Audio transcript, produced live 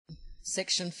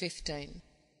Section 15.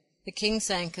 The King's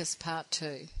Ankus, Part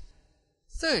 2.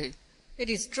 "Thuu, it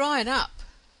is dried up.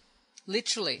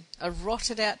 Literally, a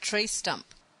rotted-out tree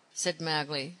stump," said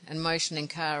Mowgli, and motioning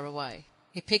Kaa away,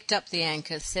 he picked up the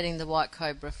ankus, setting the white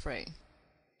cobra free.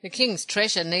 "The king's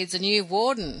treasure needs a new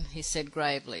warden," he said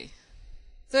gravely.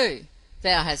 "Thuu,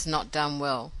 thou hast not done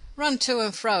well. Run to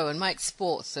and fro and make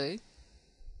sport, Thuu."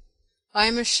 "I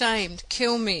am ashamed.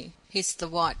 Kill me," hissed the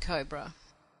white cobra.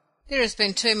 "There has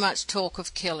been too much talk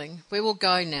of killing. We will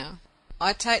go now.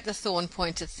 I take the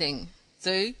thorn-pointed thing,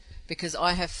 Thuu, because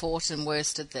I have fought and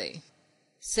worsted thee.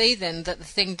 See then that the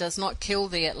thing does not kill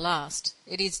thee at last.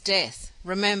 It is death.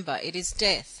 Remember, it is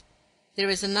death. There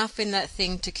is enough in that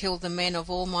thing to kill the men of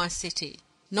all my city.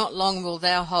 Not long wilt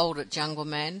thou hold it, Jungle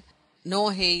Man,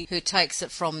 nor he who takes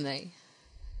it from thee.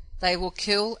 They will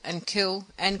kill and kill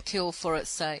and kill for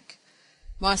its sake.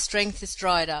 My strength is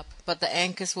dried up, but the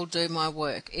ankus will do my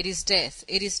work. It is death,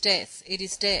 it is death, it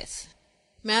is death."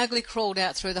 Mowgli crawled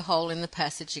out through the hole in the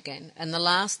passage again, and the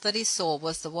last that he saw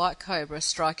was the white cobra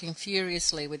striking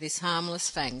furiously with his harmless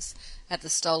fangs at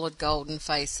the stolid golden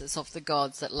faces of the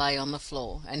gods that lay on the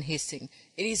floor, and hissing,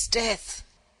 "It is death!"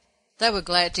 They were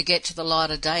glad to get to the light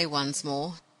of day once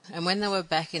more, and when they were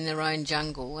back in their own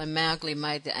jungle, and Mowgli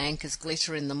made the ankus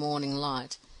glitter in the morning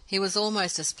light, he was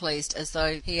almost as pleased as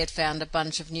though he had found a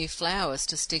bunch of new flowers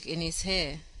to stick in his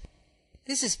hair.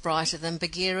 "This is brighter than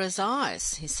Bagheera's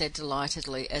eyes," he said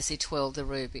delightedly as he twirled the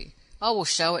ruby. "I will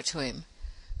show it to him.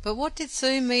 But what did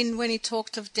Thuu mean when he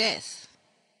talked of death?"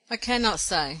 "I cannot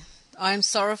say. I am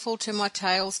sorrowful to my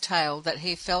tail's tail that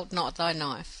he felt not thy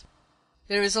knife.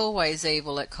 There is always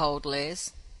evil at Cold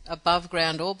Lairs, above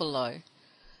ground or below.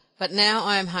 But now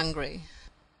I am hungry.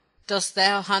 Dost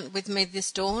thou hunt with me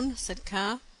this dawn?" said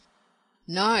Kaa.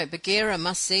 "No, Bagheera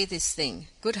must see this thing.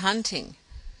 Good hunting."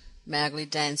 Mowgli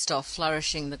danced off,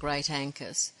 flourishing the great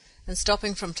ankus, and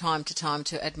stopping from time to time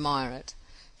to admire it,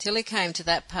 till he came to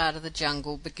that part of the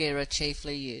jungle Bagheera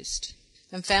chiefly used,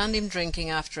 and found him drinking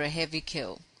after a heavy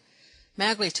kill.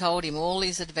 Mowgli told him all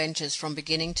his adventures from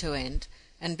beginning to end,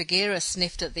 and Bagheera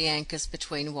sniffed at the ankus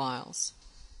between whiles.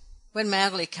 When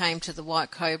Mowgli came to the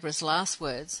white cobra's last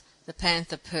words, the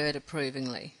panther purred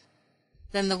approvingly.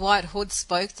 "Then the White Hood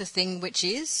spoke the thing which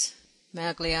is?"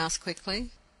 Mowgli asked quickly.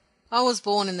 "I was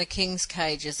born in the king's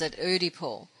cages at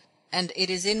Oodeypore, and it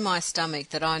is in my stomach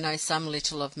that I know some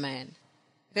little of man.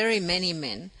 Very many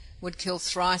men would kill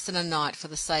thrice in a night for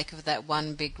the sake of that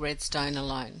one big red stone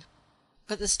alone.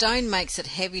 But the stone makes it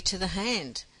heavy to the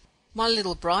hand. My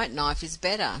little bright knife is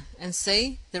better, and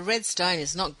see, the red stone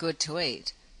is not good to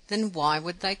eat. Then why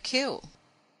would they kill?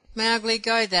 Mowgli,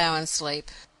 go thou and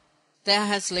sleep. Thou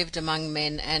hast lived among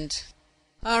men, and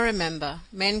remember,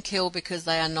 men kill because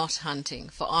they are not hunting,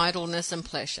 for idleness and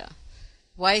pleasure.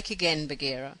 Wake again,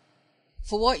 Bagheera.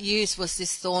 For what use was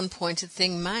this thorn-pointed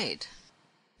thing made?"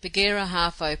 Bagheera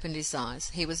half opened his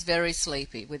eyes. He was very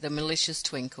sleepy, with a malicious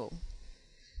twinkle.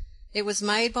 "It was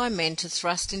made by men to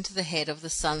thrust into the head of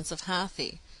the sons of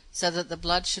Hathi, so that the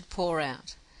blood should pour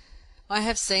out. I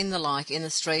have seen the like in the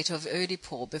street of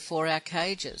Oodeypore before our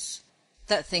cages.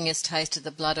 That thing has tasted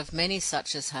the blood of many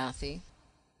such as Hathi.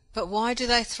 But why do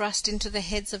they thrust into the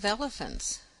heads of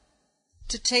elephants?"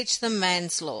 "To teach them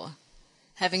man's law.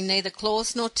 Having neither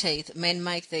claws nor teeth, men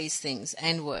make these things,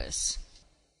 and worse.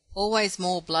 Always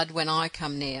more blood when I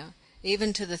come near,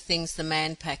 even to the things the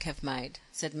man-pack have made,"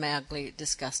 said Mowgli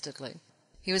disgustedly.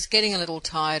 He was getting a little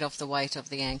tired of the weight of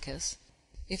the ankus.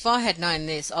 "If I had known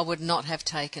this, I would not have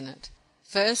taken it.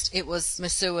 First it was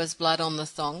Messua's blood on the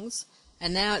thongs,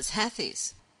 and now it's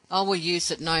Hathi's. I will use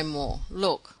it no more.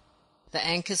 Look!" The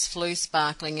ankus flew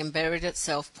sparkling and buried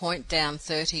itself point down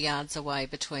 30 yards away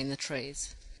between the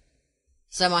trees.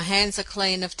 "So my hands are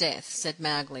clean of death," said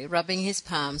Mowgli, rubbing his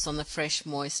palms on the fresh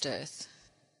moist earth.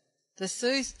 "The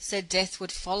Thuu said death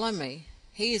would follow me.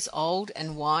 He is old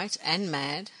and white and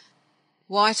mad."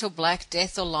 "White or black,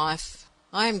 death or life,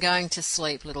 I am going to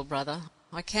sleep, little brother.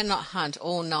 I cannot hunt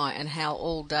all night and howl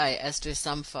all day as do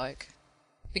some folk."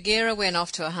 Bagheera went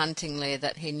off to a hunting lair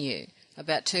that he knew,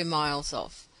 about 2 miles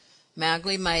off.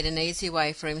 Mowgli made an easy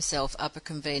way for himself up a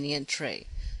convenient tree,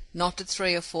 knotted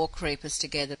 3 or 4 creepers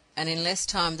together, and in less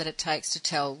time than it takes to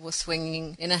tell was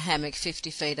swinging in a hammock 50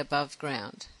 feet above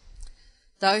ground.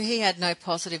 Though he had no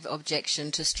positive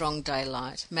objection to strong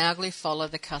daylight, Mowgli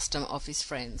followed the custom of his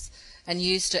friends, and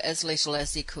used it as little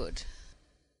as he could.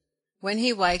 When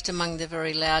he waked among the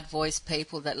very loud-voiced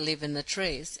people that live in the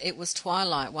trees, it was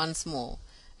twilight once more,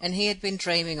 and he had been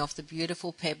dreaming of the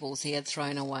beautiful pebbles he had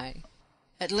thrown away.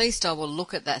 "At least I will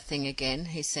look at that thing again,"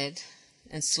 he said,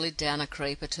 and slid down a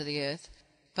creeper to the earth.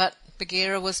 But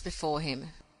Bagheera was before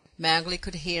him. Mowgli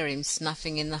could hear him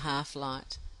snuffing in the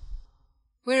half-light.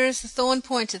 "Where is the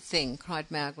thorn-pointed thing?"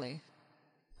 cried Mowgli.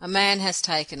 "A man has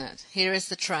taken it. Here is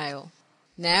the trail.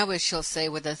 Now we shall see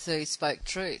whether Thuu spoke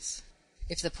truth.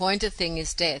 If the pointed thing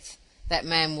is death, that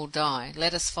man will die.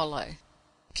 Let us follow."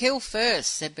 "Kill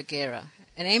first," said Bagheera.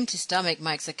 "An empty stomach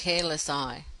makes a careless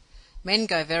eye. Men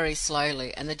go very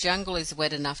slowly, and the jungle is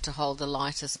wet enough to hold the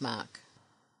lightest mark."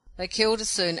 They killed as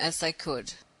soon as they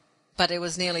could, but it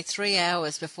was nearly 3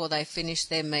 hours before they finished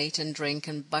their meat and drink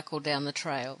and buckled down the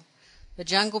trail. The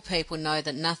jungle people know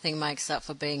that nothing makes up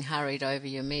for being hurried over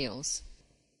your meals.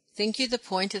 "Think you the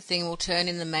pointed thing will turn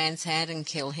in the man's hand and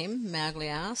kill him?" Mowgli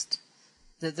asked.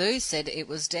 The Thuu said it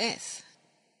was death.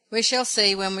 "We shall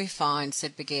see when we find,"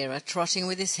 said Bagheera, trotting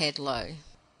with his head low.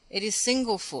 "It is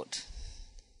single foot."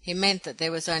 He meant that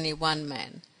there was only one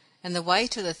man, and the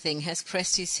weight of the thing has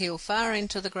pressed his heel far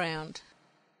into the ground.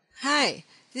 "Hey,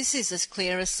 this is as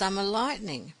clear as summer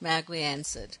lightning," Mowgli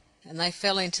answered, and they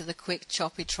fell into the quick,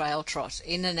 choppy trail trot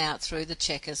in and out through the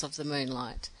chequers of the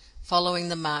moonlight, following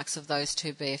the marks of those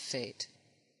two bare feet.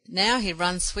 "Now he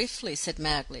runs swiftly," said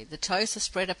Mowgli. "The toes are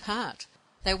spread apart."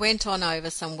 They went on over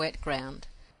some wet ground.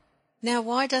 "Now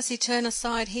why does he turn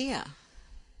aside here?"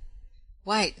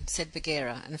 "Wait," said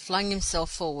Bagheera, and flung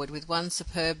himself forward with one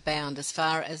superb bound as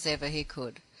far as ever he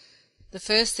could. The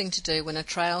first thing to do when a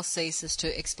trail ceases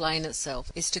to explain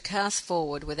itself is to cast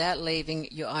forward without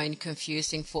leaving your own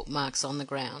confusing footmarks on the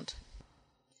ground.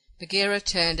 Bagheera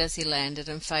turned as he landed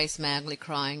and faced Mowgli,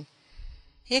 crying,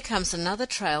 "Here comes another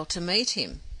trail to meet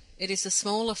him. It is a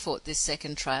smaller foot, this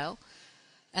second trail,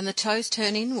 and the toes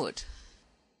turn inward."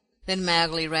 Then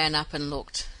Mowgli ran up and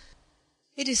looked.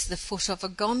 "It is the foot of a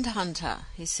Gond hunter,"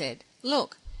 he said.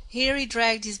 "Look, here he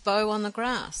dragged his bow on the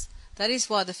grass. That is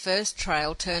why the first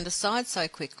trail turned aside so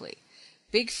quickly.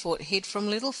 Big Foot hid from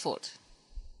Little Foot."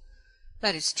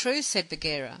 "That is true," said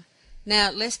Bagheera.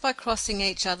 "Now, lest by crossing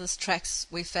each other's tracks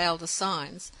we fail the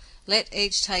signs, let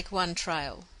each take one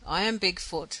trail. I am Big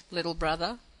Foot, little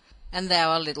brother, and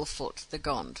thou are Little Foot, the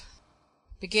Gond."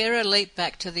 Bagheera leaped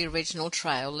back to the original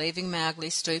trail, leaving Mowgli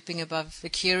stooping above the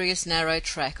curious narrow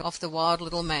track of the wild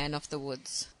little man of the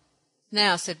woods.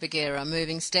 "Now," said Bagheera,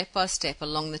 moving step by step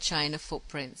along the chain of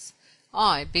footprints,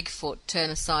 "I, Big Foot, turn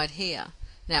aside here.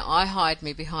 Now I hide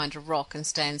me behind a rock and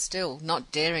stand still,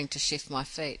 not daring to shift my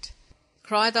feet.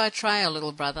 Cry thy trail,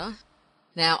 little brother."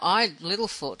 "Now I, Little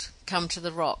Foot, come to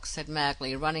the rock," said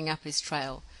Mowgli, running up his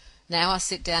trail. "Now I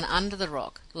sit down under the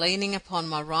rock, leaning upon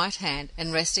my right hand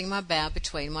and resting my bow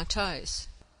between my toes.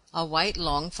 I wait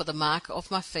long, for the mark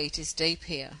of my feet is deep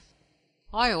here."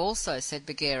 "I also," said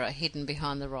Bagheera, hidden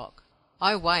behind the rock.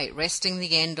 "I wait, resting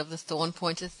the end of the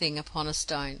thorn-pointed thing upon a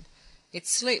stone. It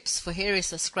slips, for here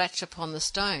is a scratch upon the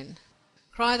stone.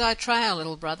 Cry thy trail,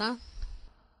 little brother."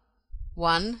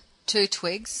 "1, 2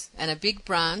 twigs and a big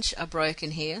branch are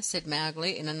broken here," said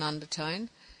Mowgli in an undertone.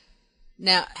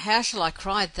 "Now how shall I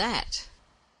cry that?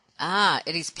 Ah,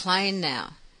 it is plain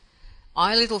now.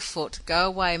 I, Little Foot, go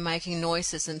away making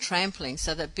noises and trampling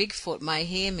so that Big Foot may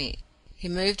hear me." He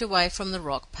moved away from the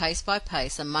rock pace by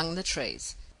pace among the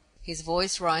trees, his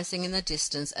voice rising in the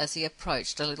distance as he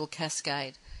approached a little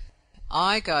cascade.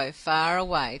 "I go far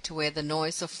away to where the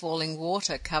noise of falling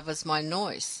water covers my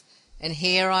noise, and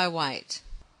here I wait.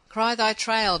 Cry thy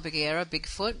trail, Bagheera, Big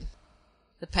Foot."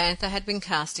 The panther had been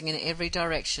casting in every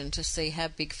direction to see how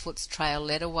Big Foot's trail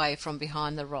led away from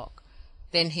behind the rock.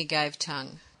 Then he gave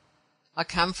tongue. "I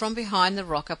come from behind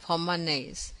the rock upon my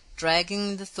knees,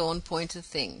 dragging the thorn-pointed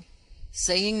thing.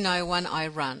 Seeing no one, I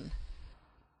run.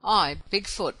 I, Big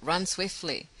Foot, run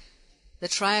swiftly. The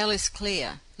trail is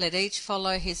clear. Let each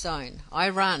follow his own. I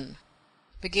run."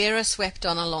 Bagheera swept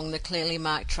on along the clearly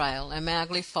marked trail, and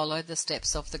Mowgli followed the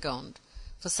steps of the Gond.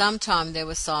 For some time there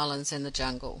was silence in the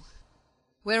jungle.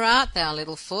 "Where art thou,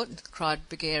 Little Foot?" cried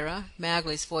Bagheera.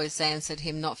 Mowgli's voice answered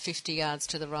him not 50 yards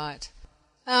to the right.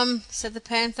 Said the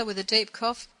panther with a deep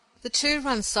cough. "The two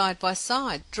run side by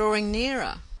side, drawing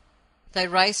nearer." They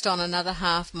raced on another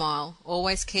half-mile,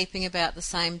 always keeping about the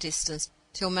same distance,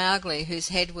 till Mowgli, whose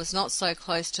head was not so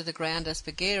close to the ground as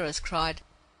Bagheera's, cried,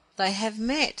 "They have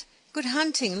met! Good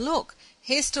hunting! Look!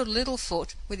 Here stood Little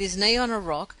Foot with his knee on a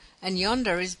rock, and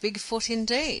yonder is Big Foot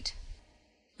indeed."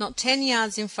 Not 10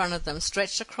 yards in front of them,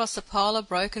 stretched across a pile of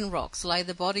broken rocks, lay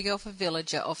the body of a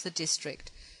villager of the district,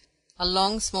 a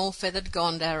long, small-feathered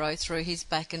Gond arrow through his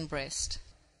back and breast.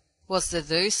 "Was the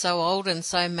Thuu so old and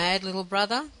so mad, little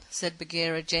brother?" said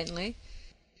Bagheera gently.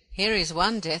 "Here is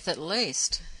one death at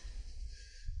least."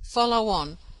 "Follow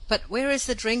on. But where is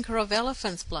the drinker of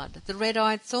elephant's blood, the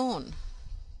red-eyed thorn?"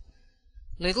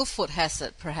 "Little Foot has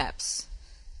it, perhaps.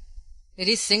 It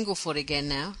is Single Foot again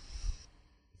now."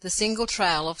 The single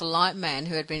trail of a light man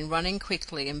who had been running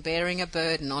quickly and bearing a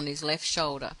burden on his left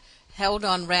shoulder held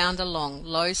on round a long,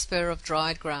 low spur of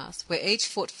dried grass, where each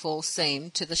footfall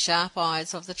seemed, to the sharp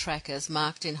eyes of the trackers,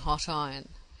 marked in hot iron.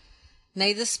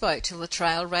 Neither spoke till the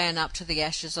trail ran up to the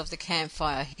ashes of the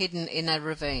campfire hidden in a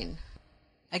ravine.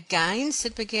 "Again?"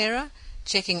 said Bagheera,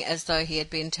 checking as though he had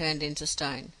been turned into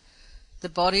stone. The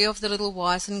body of the little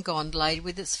wizened Gond lay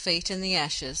with its feet in the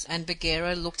ashes, and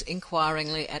Bagheera looked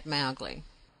inquiringly at Mowgli.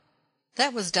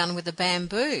 "That was done with a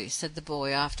bamboo," said the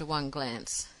boy after one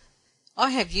glance.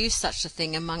 "I have used such a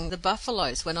thing among the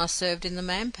buffaloes when I served in the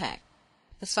Man Pack.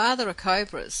 The father of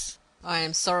Cobras, I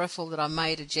am sorrowful that I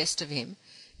made a jest of him,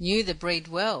 knew the breed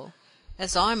well,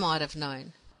 as I might have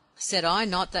known. Said I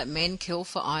not that men kill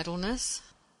for idleness?"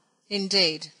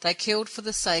 "Indeed, they killed for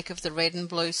the sake of the red and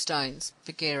blue stones,"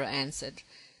 Bagheera answered.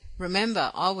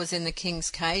 "Remember, I was in the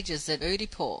king's cages at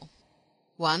Oodeypore."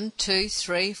 "1, 2,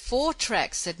 3, 4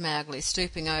 tracks," said Mowgli,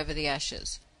 stooping over the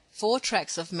ashes. "4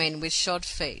 tracks of men with shod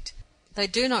feet. They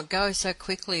do not go so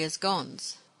quickly as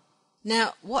Gonds.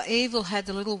 Now, what evil had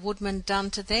the little woodman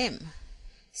done to them?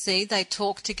 See, they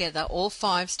talked together, all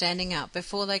 5 standing up,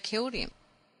 before they killed him.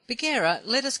 Bagheera,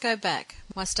 let us go back.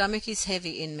 My stomach is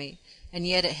heavy in me, and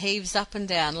yet it heaves up and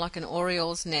down like an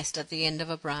oriole's nest at the end of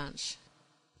a branch.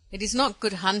 It is not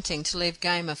good hunting to leave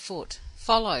game afoot.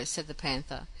 Follow," said the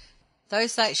panther.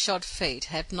 "Those 8 shod feet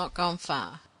have not gone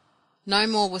far." No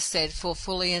more was said for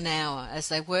fully an hour, as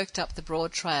they worked up the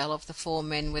broad trail of the 4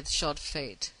 men with shod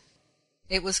feet.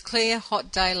 It was clear,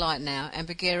 hot daylight now, and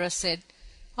Bagheera said,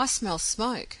 "I smell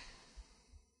smoke."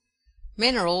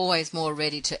 "Men are always more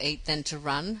ready to eat than to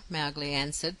run," Mowgli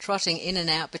answered, trotting in and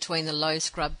out between the low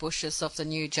scrub bushes of the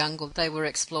new jungle they were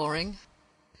exploring.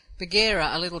 Bagheera,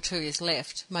 a little to his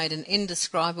left, made an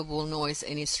indescribable noise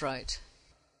in his throat.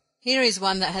 "Here is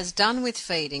one that has done with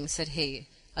feeding," said he.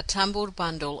 A tumbled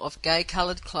bundle of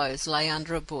gay-coloured clothes lay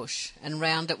under a bush, and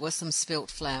round it was some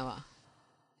spilt flour.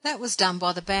 "That was done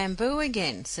by the bamboo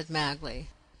again," said Mowgli.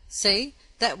 "See,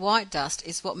 that white dust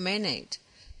is what men eat.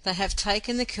 They have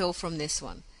taken the kill from this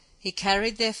one. He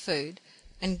carried their food,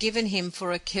 and given him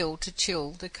for a kill to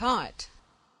chill the kite."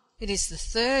 "It is the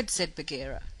 3rd," said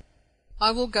Bagheera. "I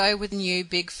will go with you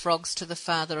big frogs to the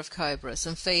father of Cobras,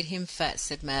 and feed him fat,"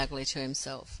 said Mowgli to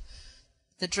himself.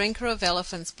 "The drinker of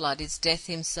elephant's blood is Death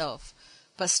himself,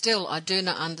 but still I do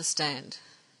not understand."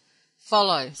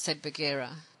 "Follow," said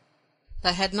Bagheera.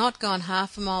 They had not gone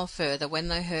half a mile further when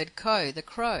they heard Ko, the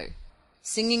crow,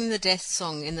 singing the death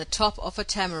song in the top of a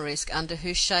tamarisk under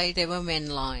whose shade there were men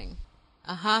lying.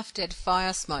 A half-dead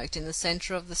fire smoked in the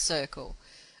centre of the circle,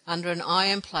 under an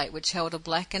iron plate which held a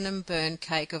blackened and burned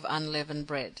cake of unleavened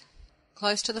bread.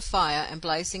 Close to the fire and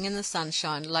blazing in the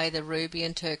sunshine lay the ruby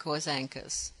and turquoise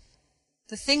Ankus.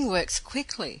 "The thing works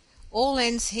quickly. All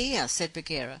ends here," said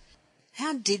Bagheera.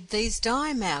 "How did these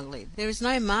die, Mowgli? There is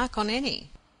no mark on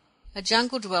any." "A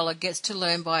jungle dweller gets to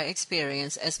learn by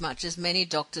experience as much as many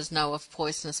doctors know of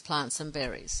poisonous plants and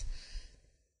berries."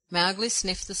 Mowgli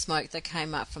sniffed the smoke that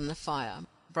came up from the fire,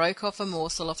 broke off a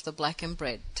morsel of the blackened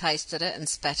bread, tasted it, and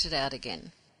spat it out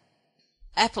again.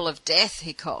 "Apple of Death,"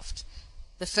 he coughed.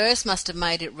 "The first must have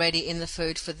made it ready in the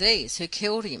food for these, who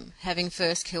killed him, having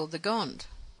first killed the Gond."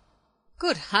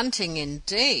 "Good hunting,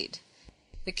 indeed!"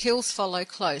 "The kills follow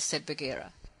close," said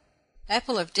Bagheera.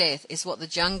 "Apple of Death is what the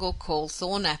jungle call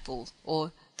thorn apple,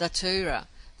 or datura,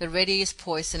 the readiest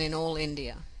poison in all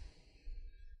India."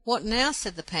 "What now?"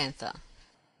 said the panther.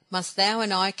 "Must thou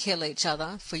and I kill each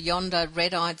other for yonder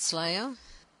red-eyed slayer?"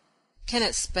 "Can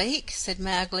it speak?" said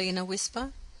Mowgli in a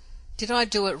whisper. "Did I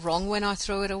do it wrong when I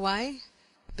threw it away?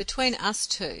 Between us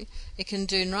 2 it can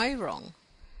do no wrong,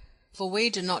 for we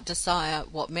do not desire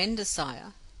what men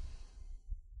desire.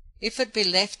 If it be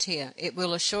left here, it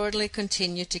will assuredly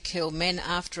continue to kill men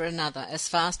after another as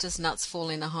fast as nuts fall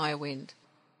in a high wind.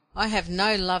 I have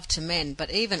no love to men, but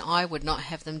even I would not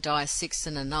have them die 6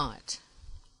 in a night."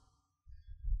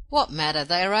 "What matter?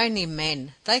 They are only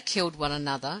men. They killed one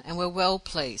another, and were well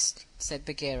pleased," said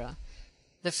Bagheera.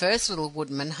 "The first little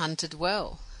woodman hunted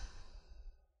well."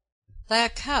 "They are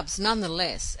cubs, none the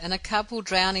less, and a cub will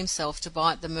drown himself to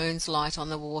bite the moon's light on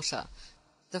the water.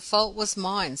 The fault was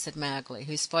mine," said Mowgli,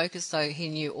 who spoke as though he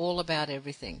knew all about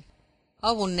everything.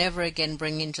 "I will never again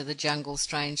bring into the jungle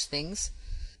strange things,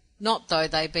 not though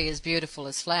they be as beautiful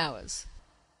as flowers.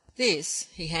 This,"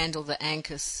 he handled the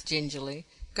Ankus gingerly,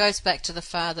 "goes back to the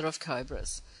father of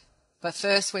Cobras. But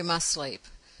first we must sleep,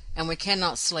 and we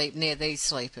cannot sleep near these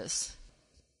sleepers.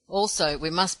 Also we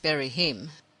must bury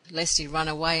him, lest he run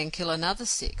away and kill another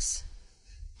 6.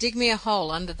 Dig me a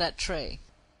hole under that tree."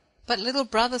 "But, little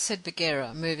brother," said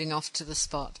Bagheera, moving off to the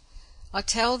spot, I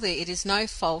tell thee it is no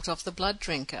fault of the blood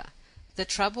drinker. The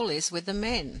trouble is with the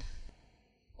men.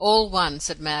 All one,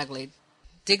 said Mowgli.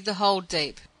 Dig the hole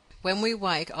deep. When we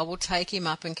wake I will take him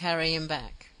up and carry him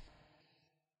back.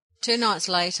 2 nights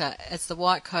later, as the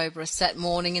white cobra sat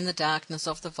mourning in the darkness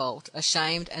of the vault,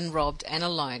 ashamed and robbed and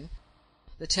alone,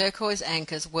 the turquoise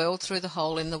Ankus whirled through the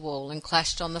hole in the wall and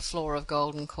clashed on the floor of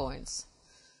golden coins.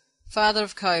 Father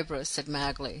of Cobras, said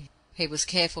Mowgli. He was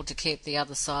careful to keep the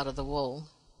other side of the wall.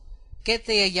 Get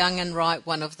thee a young and right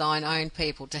one of thine own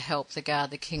people to help to guard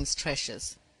the king's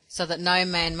treasures, so that no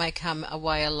man may come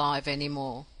away alive any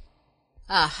more.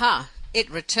 Aha! It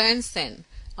returns then.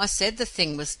 I said the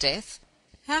thing was death.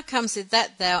 How comes it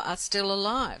that thou art still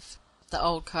alive? The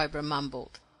old cobra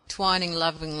mumbled, twining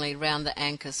lovingly round the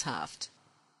Ankus haft.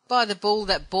 By the bull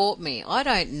that bought me, I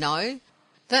don't know.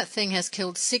 That thing has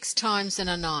killed 6 times in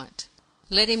a night.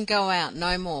 Let him go out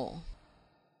no more.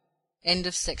 End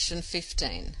of section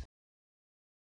 15.